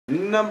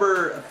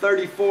Number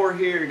 34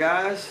 here,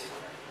 guys.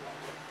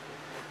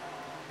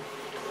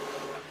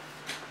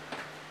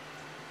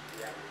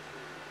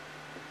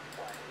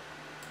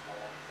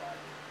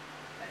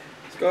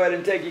 Let's go ahead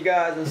and take you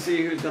guys and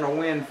see who's going to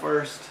win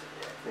first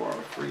for a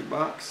free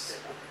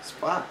box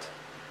spot.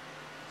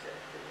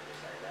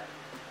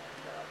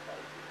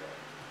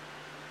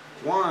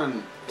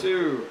 1,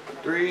 2,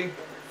 3,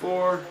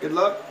 4. Good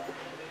luck.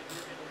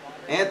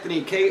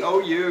 Anthony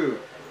KOU.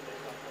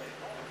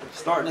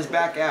 Starting us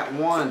back at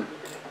 1.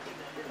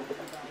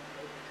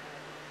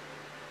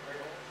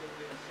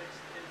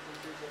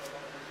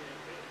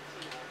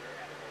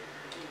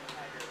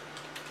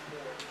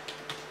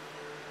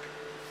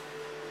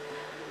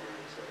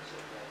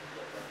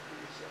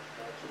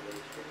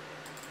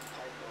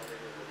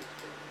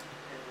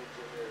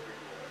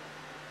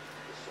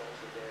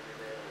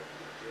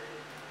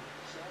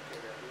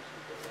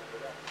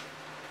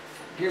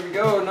 Here we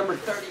go, number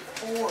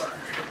 34.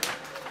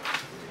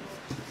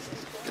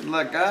 Good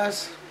luck,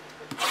 guys.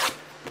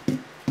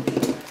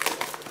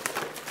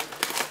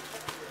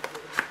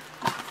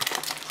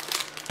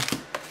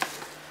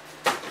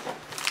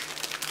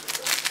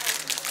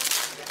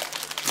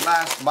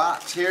 Last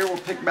box here. We'll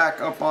pick back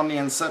up on the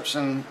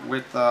Inception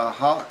with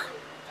Hawk,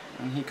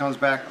 and he comes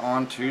back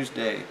on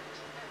Tuesday.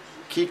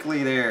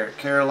 Keekly there,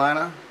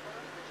 Carolina.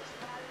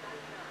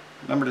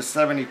 Number to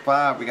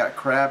 75, we got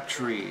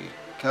Crabtree.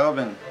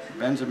 Kelvin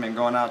Benjamin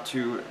going out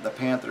to the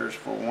Panthers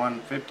for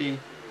 150.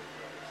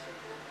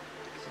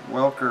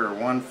 Welker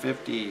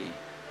 150.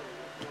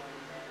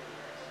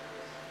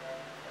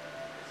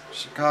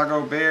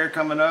 Chicago Bear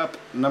coming up,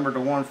 number to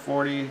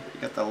 140. You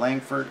got the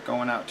Langford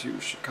going out to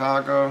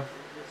Chicago.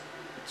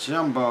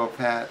 Jumbo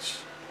patch.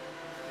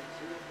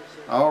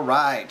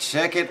 Alright,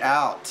 check it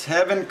out.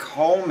 Tevin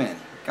Coleman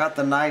got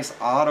the nice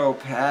auto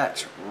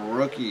patch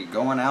rookie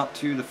going out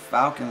to the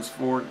Falcons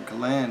for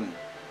Glenn.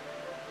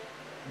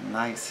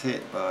 Nice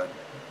hit, bud.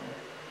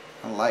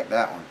 I like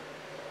that one.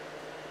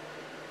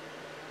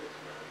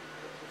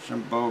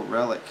 Jumbo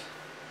relic.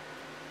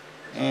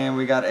 And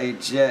we got a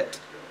Jet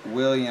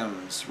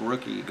Williams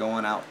rookie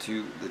going out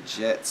to the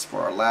Jets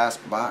for our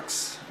last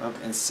box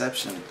of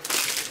Inception.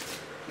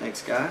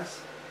 Thanks,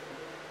 guys.